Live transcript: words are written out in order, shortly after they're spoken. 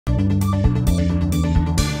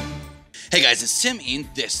Hey guys, it's Tim and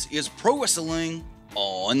this is Pro Wrestling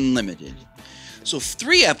Unlimited. So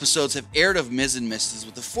 3 episodes have aired of Ms. and Mrs.,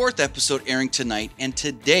 with the 4th episode airing tonight, and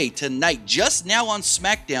tonight, just now on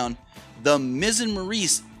SmackDown, the Miz and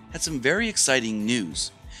Maurice had some very exciting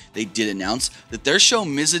news. They did announce that their show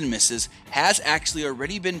Ms. and Mrs. has actually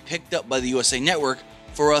already been picked up by the USA Network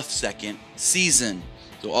for a 2nd season.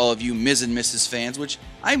 So all of you Ms. and Mrs. fans, which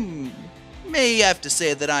I may have to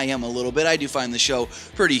say that I am a little bit, I do find the show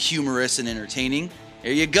pretty humorous and entertaining.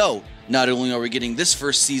 There you go. Not only are we getting this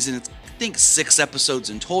first season, it's I think 6 episodes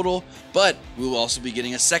in total, but we will also be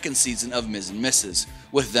getting a 2nd season of Ms. and Mrs.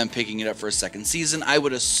 With them picking it up for a 2nd season, I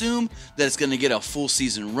would assume that it's going to get a full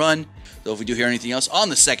season run. So if we do hear anything else on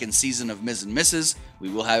the 2nd season of Ms. and Mrs., we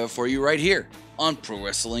will have it for you right here on Pro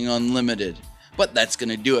Wrestling Unlimited. But that's going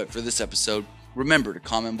to do it for this episode. Remember to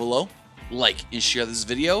comment below, like and share this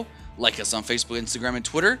video, like us on Facebook, Instagram, and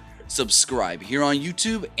Twitter, subscribe here on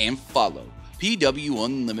YouTube, and follow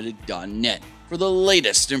PWUnlimited.net for the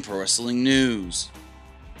latest in pro wrestling news.